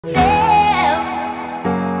Hey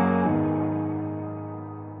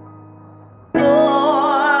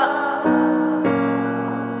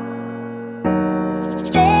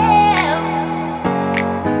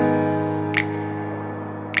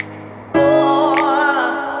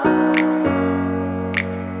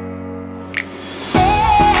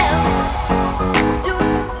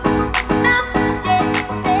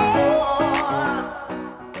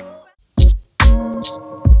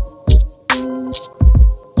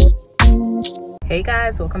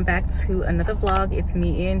guys, welcome back to another vlog. It's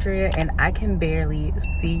me, Andrea, and I can barely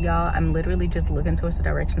see y'all. I'm literally just looking towards the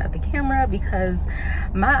direction of the camera because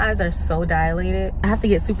my eyes are so dilated. I have to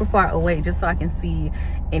get super far away just so I can see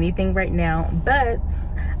anything right now. But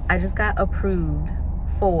I just got approved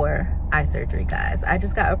for eye surgery, guys. I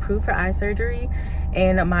just got approved for eye surgery,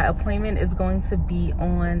 and my appointment is going to be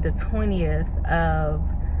on the 20th of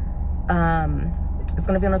it's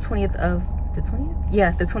going to be on the 20th of the 20th?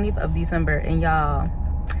 Yeah, the 20th of December. And y'all,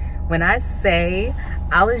 when I say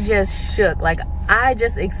I was just shook, like I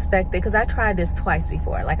just expected, because I tried this twice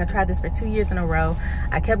before. Like I tried this for 2 years in a row.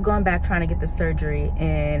 I kept going back trying to get the surgery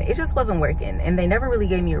and it just wasn't working. And they never really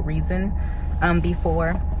gave me a reason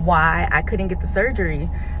before why I couldn't get the surgery.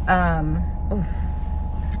 I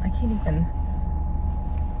can't even,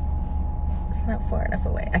 it's not far enough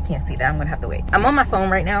away. I can't see that. I'm gonna have to wait. I'm on my phone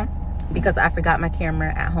right now because I forgot my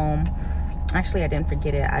camera at home. Actually, I didn't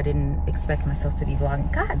forget it. I didn't expect myself to be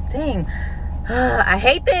vlogging. God dang. I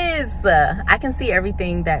hate this. I can see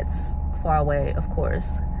everything that's far away, of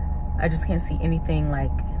course. I just can't see anything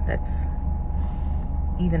like that's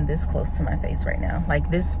even this close to my face right now.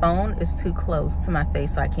 Like this phone is too close to my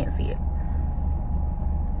face, so I can't see it.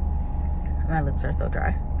 My lips are so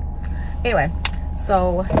dry. Anyway,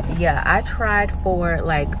 so yeah, I tried for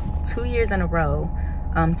like 2 years in a row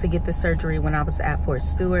to get the surgery when I was at Fort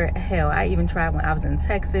Stewart. Hell, I even tried when I was in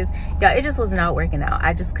Texas. Yeah, it just was not working out.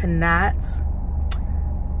 I just could not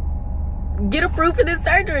get approved for this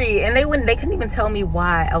surgery, and they couldn't even tell me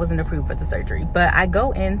why I wasn't approved for the surgery. But I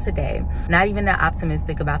go in today not even that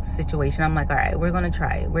optimistic about the situation. I'm like, all right, we're gonna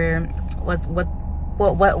try it. What's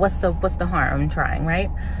the harm in trying,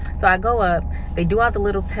 right? So I go up, they do all the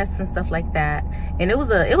little tests and stuff like that, and it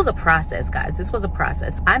was a process, guys. This was a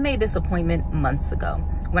process. I made this appointment months ago.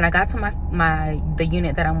 When I got to the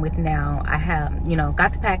unit that I'm with now, I have,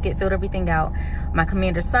 got the packet, filled everything out. My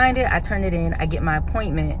commander signed it, I turned it in, I get my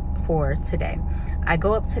appointment for today. I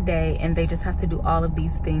go up today and they just have to do all of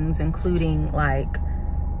these things, including like,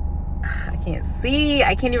 I can't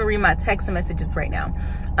even read my text messages right now.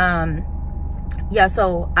 Yeah,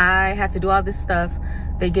 so I had to do all this stuff.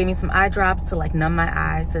 They gave me some eye drops to like numb my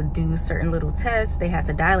eyes, to do certain little tests. They had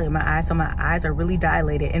to dilate my eyes, so my eyes are really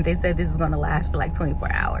dilated, and they said this is going to last for like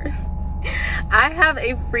 24 hours. I have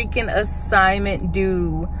a freaking assignment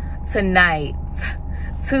due tonight,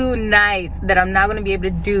 that I'm not going to be able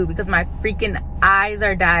to do because my freaking eyes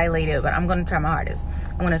are dilated, but I'm going to try my hardest.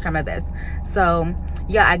 I'm going to try my best. So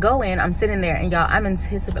yeah, I go in, I'm sitting there, and y'all, I'm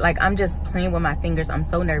anticipating, like I'm just playing with my fingers. I'm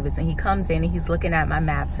so nervous. And he comes in and he's looking at my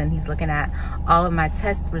maps and he's looking at all of my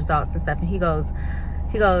test results and stuff. And he goes,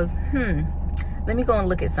 let me go and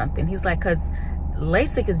look at something. He's like, cause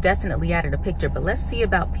LASIK is definitely out of the picture, but let's see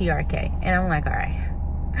about PRK. And I'm like, all right.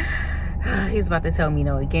 He's about to tell me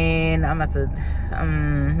no again. I'm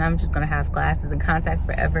just gonna have glasses and contacts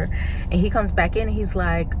forever. And he comes back in and he's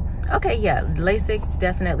like, okay, yeah, LASIK's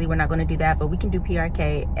definitely, we're not gonna do that, but we can do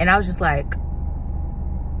PRK. And I was just like,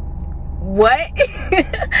 what?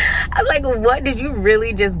 I was like, what? Did you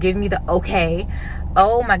really just give me the okay?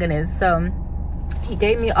 Oh my goodness. So he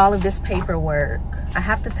gave me all of this paperwork. I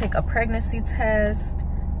have to take a pregnancy test.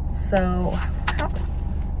 So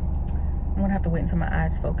I'm gonna have to wait until my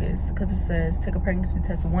eyes focus because it says take a pregnancy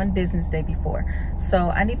test 1 business day before. So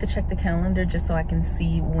I need to check the calendar just so I can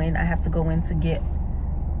see when I have to go in to get,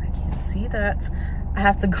 I can't see that. I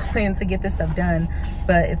have to go in to get this stuff done,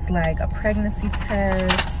 but it's like a pregnancy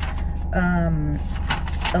test, a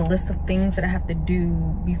list of things that I have to do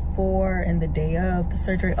before and the day of the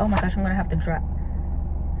surgery. Oh my gosh, I'm gonna have to drive.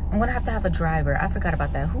 I'm gonna have to have a driver. I forgot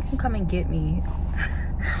about that. Who can come and get me?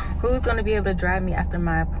 Who's gonna be able to drive me after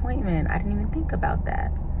my appointment? I didn't even think about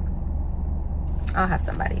that. I'll have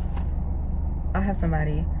somebody.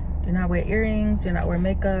 Do not wear earrings, do not wear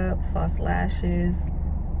makeup, false lashes,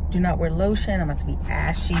 do not wear lotion. I'm about to be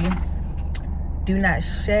ashy. Do not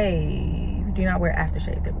shave, do not wear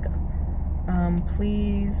aftershave. There we go.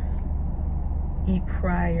 Please eat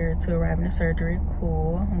prior to arriving at surgery.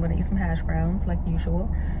 Cool. I'm gonna eat some hash browns like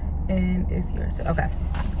usual. And if you're okay.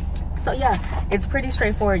 So yeah, it's pretty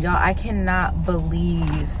straightforward, y'all. I cannot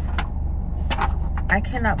believe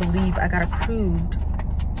I got approved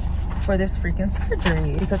for this freaking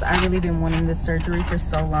surgery, because I really been wanting this surgery for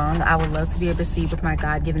so long. I would love to be able to see with my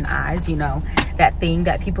God-given eyes, you know, that thing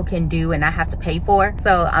that people can do and I have to pay for.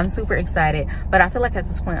 So I'm super excited, but I feel like at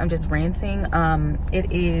this point I'm just ranting.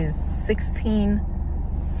 It is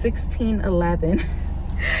 16:11.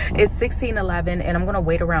 It's 16:11 and I'm gonna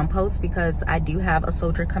wait around post because I do have a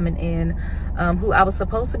soldier coming in who I was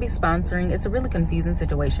supposed to be sponsoring. It's a really confusing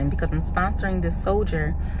situation because I'm sponsoring this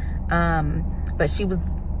soldier, but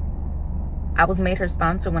I was made her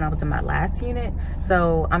sponsor when I was in my last unit,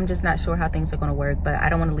 so I'm just not sure how things are going to work, but I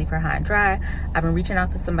don't want to leave her high and dry. I've been reaching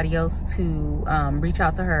out to somebody else to reach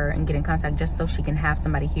out to her and get in contact just so she can have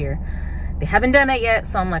somebody here. They haven't done that yet,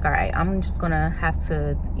 so I'm like, all right, I'm just gonna have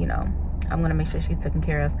to, you know, I'm gonna make sure she's taken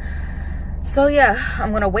care of. So yeah,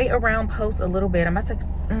 I'm gonna wait around post a little bit. I'm about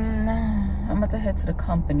to head to the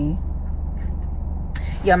company.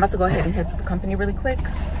 Yeah, I'm about to go ahead and head to the company really quick,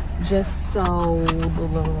 just so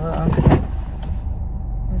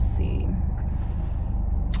let's see.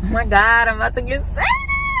 Oh my God, I'm about to get sad.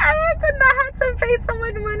 I'm about to not have to pay so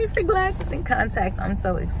much money for glasses and contacts. I'm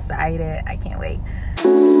so excited. I can't wait.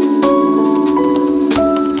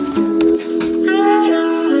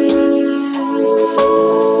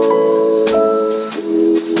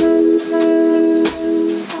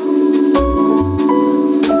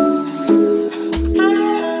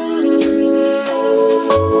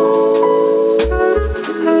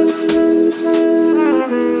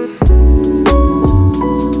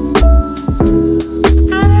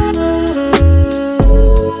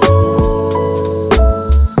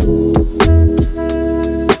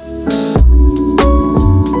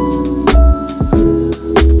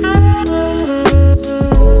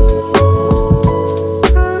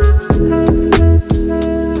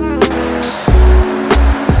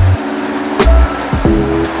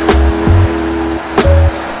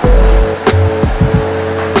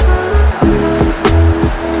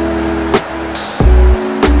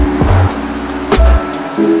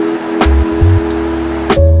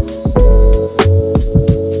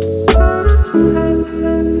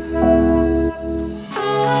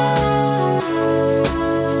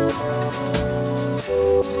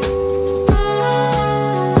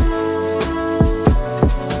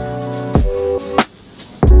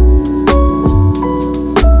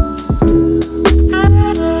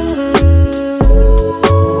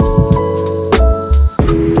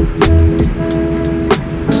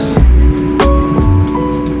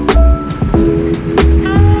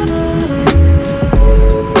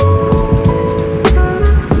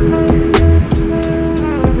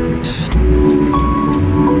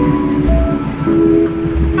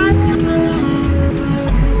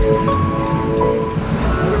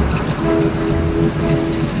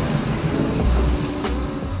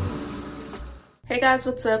 Hey guys,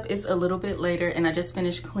 what's up? It's a little bit later and I just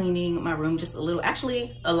finished cleaning my room just a little,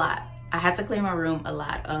 actually a lot. I had to clean my room a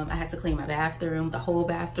lot. I had to clean my bathroom, the whole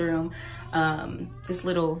bathroom, this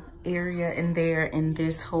little area in there, and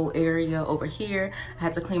this whole area over here. I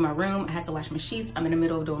had to clean my room. I had to wash my sheets. I'm in the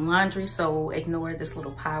middle of doing laundry, so ignore this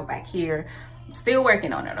little pile back here. I'm still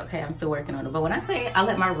working on it, okay? I'm still working on it. But when I say I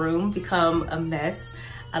let my room become a mess,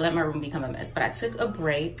 I let my room become a mess. But I took a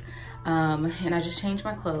break and I just changed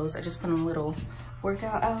my clothes. I just put on a little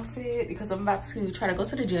workout outfit because I'm about to try to go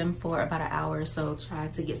to the gym for about an hour or so, try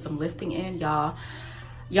to get some lifting in. Y'all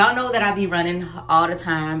know that I be running all the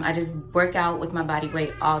time. I just work out with my body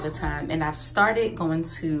weight all the time, and I've started going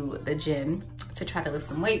to the gym to try to lift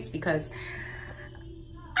some weights because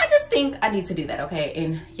I just think I need to do that, okay?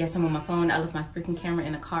 And yes, I'm on my phone. I left my freaking camera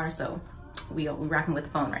in the car, so we're rocking with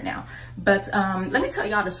the phone right now. But let me tell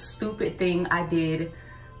y'all the stupid thing I did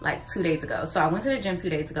like 2 days ago. So I went to the gym 2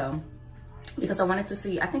 days ago because I wanted to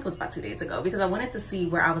see, I think it was about 2 days ago, because I wanted to see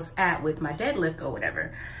where I was at with my deadlift or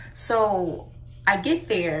whatever. So I get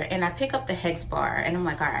there and I pick up the hex bar and I'm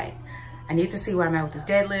like, all right, I need to see where I'm at with this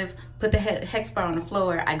deadlift. Put the hex bar on the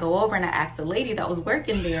floor. I go over and I ask the lady that was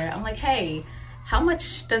working there, I'm like, hey, how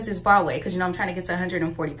much does this bar weigh? Because, you know, I'm trying to get to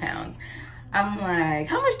 140 pounds. I'm like,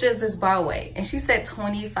 how much does this bar weigh? And she said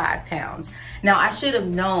 25 pounds. Now, I should have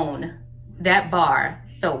known that bar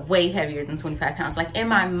felt way heavier than 25 pounds. Like, in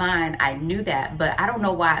my mind, I knew that, but I don't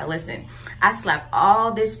know why. Listen, I slapped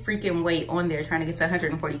all this freaking weight on there trying to get to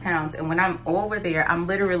 140 pounds. And when I'm over there, I'm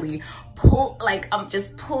literally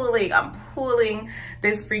I'm pulling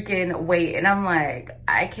this freaking weight. And I'm like,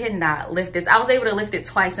 I cannot lift this. I was able to lift it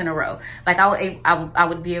twice in a row. Like, I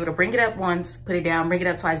would be able to bring it up once, put it down, bring it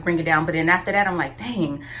up twice, bring it down. But then after that, I'm like,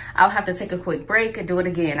 dang, I'll have to take a quick break and do it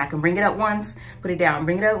again. I can bring it up once, put it down,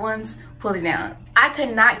 bring it up once, pull it down. I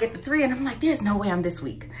could not get the 3, and I'm like, there's no way I'm this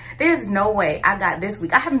weak. There's no way I got this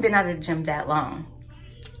week. I haven't been out of the gym that long.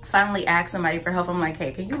 finally asked somebody for help. I'm like,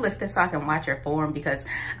 hey, can you lift this so I can watch your form? Because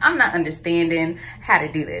I'm not understanding how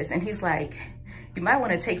to do this. And he's like, you might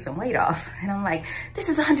want to take some weight off. And I'm like, this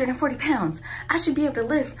is 140 pounds. I should be able to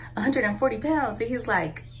lift 140 pounds. And he's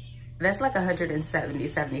like, that's like 170,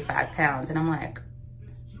 75 pounds. And I'm like,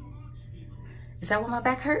 is that what my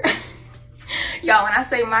back hurt? Y'all, when I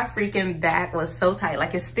say my freaking back was so tight,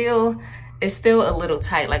 like it's still a little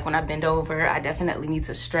tight. Like when I bend over, I definitely need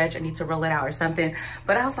to stretch. I need to roll it out or something.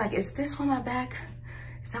 But I was like, is this why my back,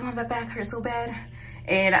 is that why my back hurt so bad?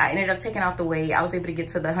 And I ended up taking off the weight. I was able to get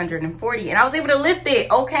to the 140 and I was able to lift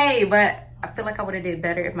it, okay. But I feel like I would have did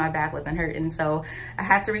better if my back wasn't hurting. So I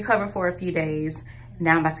had to recover for a few days.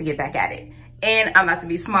 Now I'm about to get back at it. And I'm about to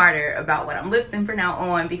be smarter about what I'm lifting from now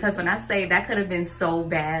on, because when I say that could have been so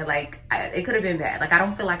bad, like it could have been bad. Like I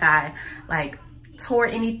don't feel like I like tore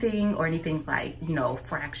anything or anything's like, you know,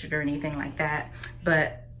 fractured or anything like that,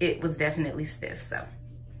 but it was definitely stiff. So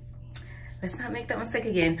let's not make that mistake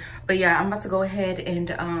again. But yeah, I'm about to go ahead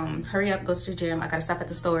and hurry up, go to the gym. I gotta stop at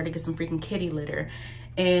the store to get some freaking kitty litter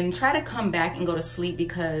and try to come back and go to sleep,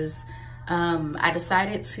 because I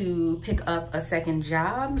decided to pick up a second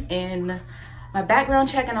job, and my background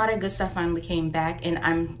check and all that good stuff finally came back, and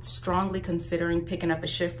I'm strongly considering picking up a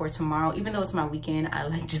shift for tomorrow. Even though it's my weekend, I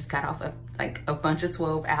like just got off of like a bunch of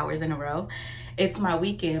 12 hours in a row. It's my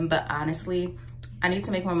weekend, but honestly, I need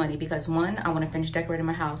to make more money because 1, I want to finish decorating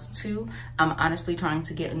my house. 2, I'm honestly trying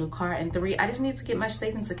to get a new car. And 3, I just need to get my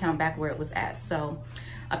savings account back where it was at. So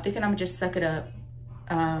I'm thinking I'm gonna just suck it up.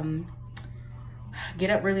 Get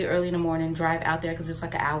up really early in the morning, drive out there because it's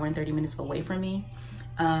like an hour and 30 minutes away from me.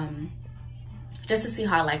 Just to see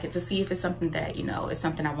how I like it, to see if it's something that, you know, is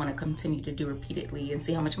something I want to continue to do repeatedly and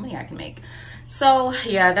see how much money I can make. So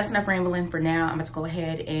yeah, that's enough rambling for now. I'm about to go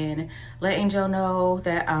ahead and let Angel know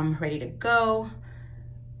that I'm ready to go.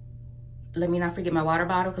 Let me not forget my water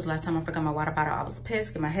bottle, because last time I forgot my water bottle, I was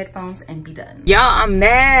pissed. Get my headphones and be done. Y'all, I'm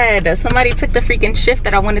mad. Somebody took the freaking shift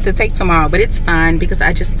that I wanted to take tomorrow, but it's fine because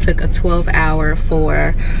I just took a 12-hour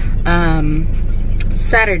for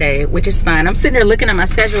Saturday, which is fine. I'm sitting there looking at my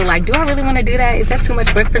schedule like, do I really want to do that? Is that too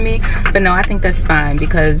much work for me? But no, I think that's fine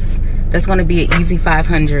because that's going to be an easy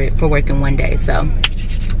 500 for working one day. So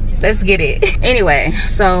let's get it. Anyway,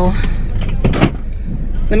 so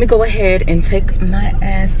let me go ahead and take my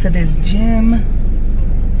ass to this gym.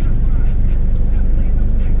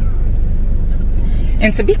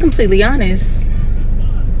 And to be completely honest,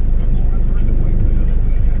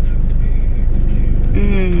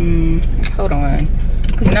 hold on,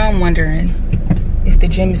 because now I'm wondering if the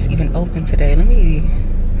gym is even open today. Let me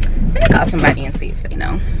call somebody and see if they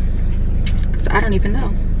know, because I don't even know.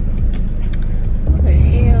 What the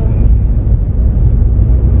hell?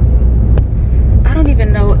 I don't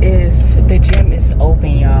even know if the gym is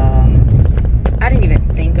open, y'all. I didn't even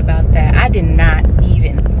think about that. I did not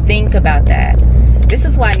even think about that. This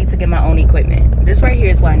is why I need to get my own equipment. This right here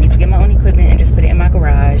is why I need to get my own equipment and just put it in my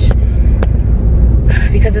garage.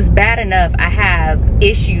 Because it's bad enough I have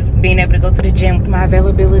issues being able to go to the gym with my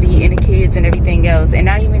availability and the kids and everything else. And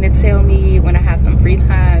now you mean to tell me when I have some free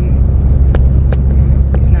time,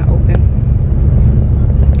 it's not open?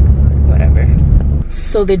 Whatever.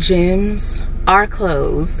 So the gyms are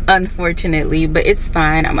closed, unfortunately, but it's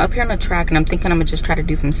fine. I'm up here on the track and I'm thinking I'm gonna just try to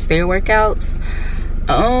do some stair workouts.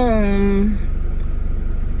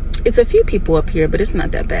 It's a few people up here, but it's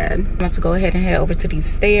not that bad. I'm about to go ahead and head over to these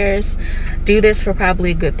stairs, do this for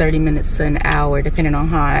probably a good 30 minutes to an hour, depending on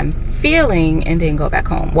how I'm feeling, and then go back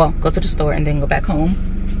home. Well, go to the store and then go back home.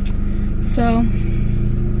 So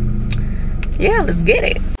yeah, let's get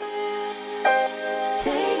it.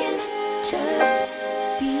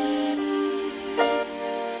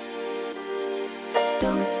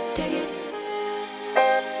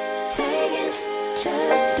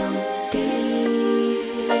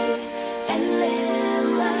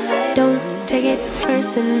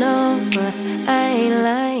 Personal, but I ain't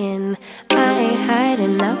lying, I ain't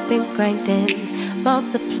hiding, I've been grinding,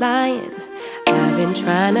 multiplying. I've been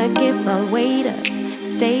trying to get my weight up,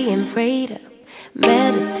 staying prayed up,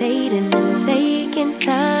 meditating and taking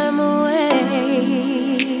time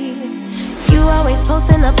away. You always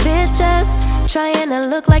posting up pictures, trying to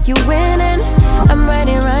look like you winning. I'm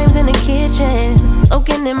writing rhymes in the kitchen,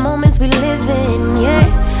 soaking in moments we live in,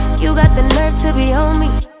 yeah. You got the nerve to be on me,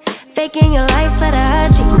 faking your life for the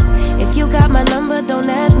IG. If you got my number, don't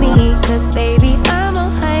add me, cause baby, I'm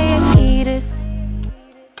on hiatus.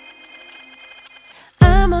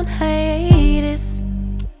 I'm on hiatus.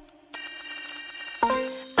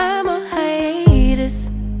 I'm on hiatus.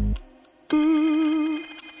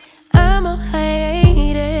 I'm on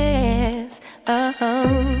hiatus.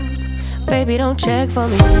 Baby, don't don't check for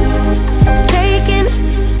me. Taking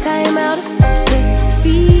time out to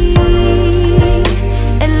be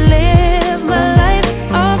and live my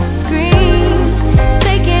life off screen.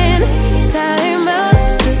 Taking time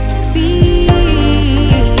out to be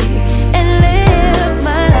and live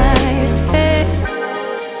my life. Hey.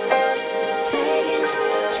 Taking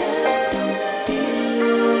just don't be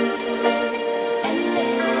and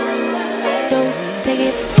live my life. Don't take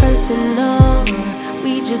it personal.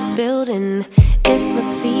 We just building. It's my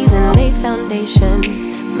season. Lay foundation.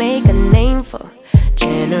 Make a name for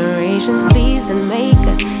generations. Please and make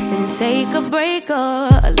a then take a break or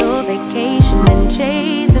a little vacation and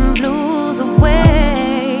chasing blues away.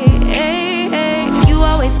 Hey, hey. You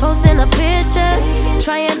always posting up pictures,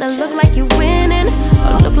 trying to look like you winning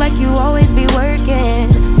or look like you always be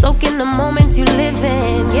working. Soaking the moments you live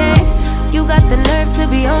in. Yeah, you got the nerve to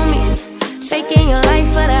be on me, faking your life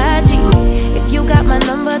for the IG. If you got my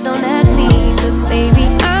number, don't add me, 'cause baby,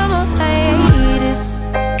 I'm on hiatus.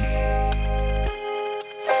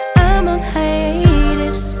 I'm on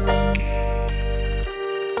hiatus.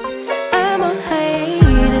 I'm on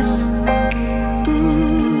hiatus.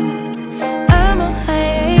 I'm on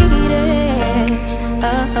hiatus.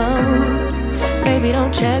 Baby,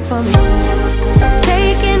 don't check for me.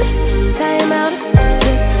 Taking time out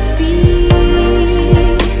to be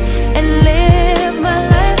and live my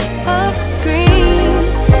life off screen.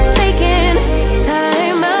 Taking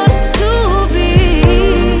time out to be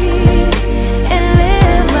and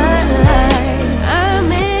live my life.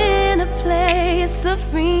 I'm in a place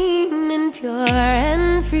serene and pure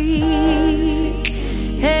and free.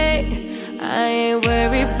 Hey, I ain't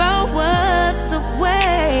worried about what's the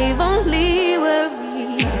wave, only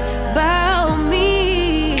worry about me.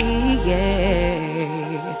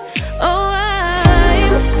 Yeah. Oh,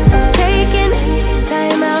 I'm taking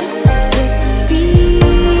time out to be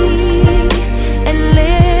and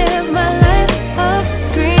live my life off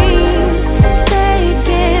screen.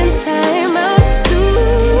 Taking time out to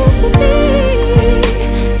be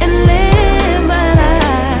and live my life.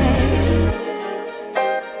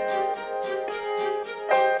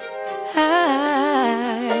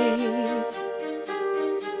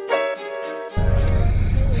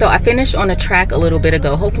 So I finished on the track a little bit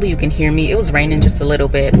ago. Hopefully you can hear me. It was raining just a little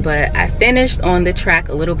bit, but I finished on the track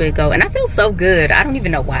a little bit ago and I feel so good. I don't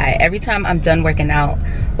even know why. Every time I'm done working out,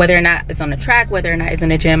 whether or not it's on the track, whether or not it's in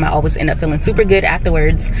the gym, I always end up feeling super good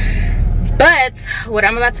afterwards. But what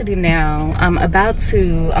I'm about to do now, I'm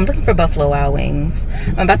looking for Buffalo Wild Wings.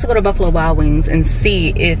 I'm about to go to Buffalo Wild Wings and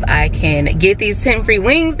see if I can get these 10 free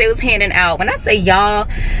wings they was handing out. When I say y'all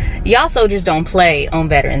soldiers don't play on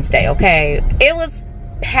Veterans Day, okay? It was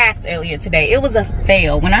packed earlier today. It was a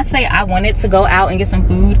fail. When I say I wanted to go out and get some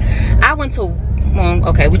food, I went to, well,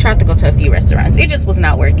 okay, we tried to go to a few restaurants. It just was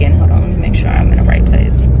not working. Hold on, let me make sure I'm in the right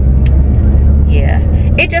place. Yeah,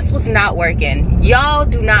 it just was not working. Y'all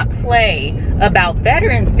do not play about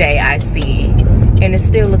Veterans Day, I see. And it's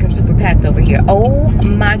still looking super packed over here. Oh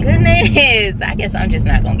my goodness. I guess I'm just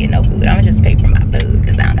not gonna get no food. I'm gonna just pay for my food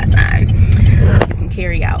because I don't got time. Get some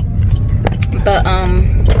carry out. But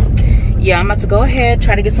yeah, I'm about to go ahead,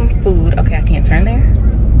 try to get some food. Okay, I can't turn there.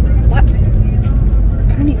 What?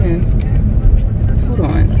 I don't even, hold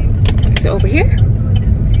on. Is it over here?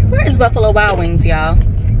 Where is Buffalo Wild Wings, y'all?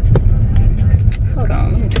 Hold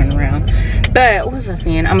on, let me turn around. But what was I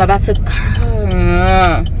saying? I'm about to,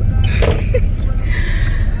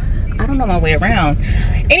 I don't know my way around.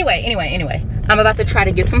 Anyway, I'm about to try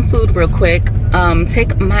to get some food real quick.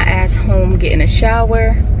 Take my ass home, get in a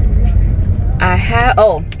shower.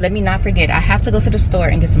 Oh, let me not forget. I have to go to the store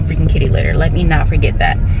and get some freaking kitty litter. Let me not forget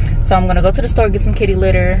that. So I'm gonna go to the store, get some kitty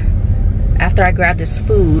litter after I grab this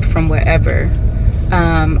food from wherever.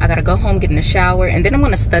 I gotta go home, get in the shower, and then I'm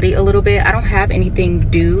gonna study a little bit. I don't have anything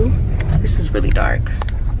due. This is really dark.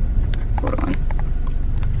 Hold on.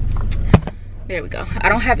 There we go. I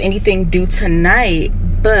don't have anything due tonight,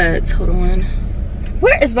 but hold on.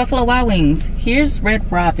 Where is Buffalo Wild Wings? Here's Red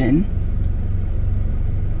Robin.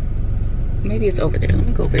 Maybe it's over there. Let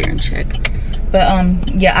me go over there and check. But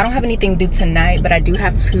yeah, I don't have anything due tonight, but I do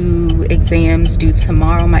have 2 exams due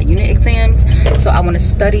tomorrow, my unit exams. So I want to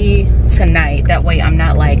study tonight. That way I'm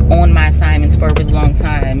not like on my assignments for a really long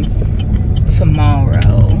time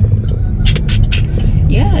tomorrow.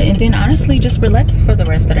 Yeah, and then honestly just relax for the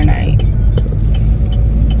rest of the night.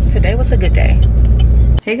 Today was a good day.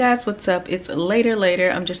 Hey guys, what's up? It's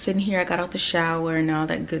later. I'm just sitting here. I got out the shower and all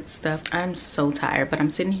that good stuff. I'm so tired, but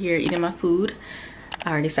I'm sitting here eating my food.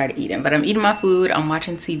 I already started eating, but I'm eating my food. I'm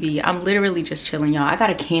watching TV. I'm literally just chilling, y'all. I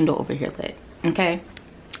got a candle over here lit, okay?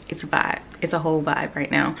 it's a vibe. It's a whole vibe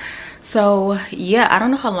right now. So yeah, I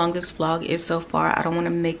don't know how long this vlog is so far. I don't want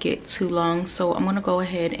to make it too long, so I'm gonna go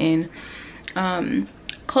ahead and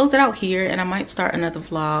close it out here, and I might start another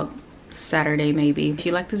vlog Saturday maybe. If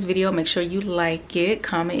you like this video, make sure you like it,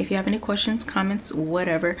 comment if you have any questions, comments,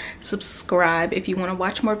 whatever. Subscribe if you want to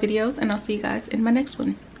watch more videos, and I'll see you guys in my next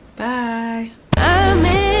one. Bye. I'm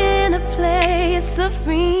in a place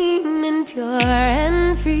serene and pure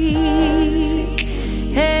and free.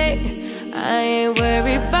 Hey, I ain't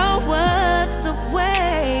worried about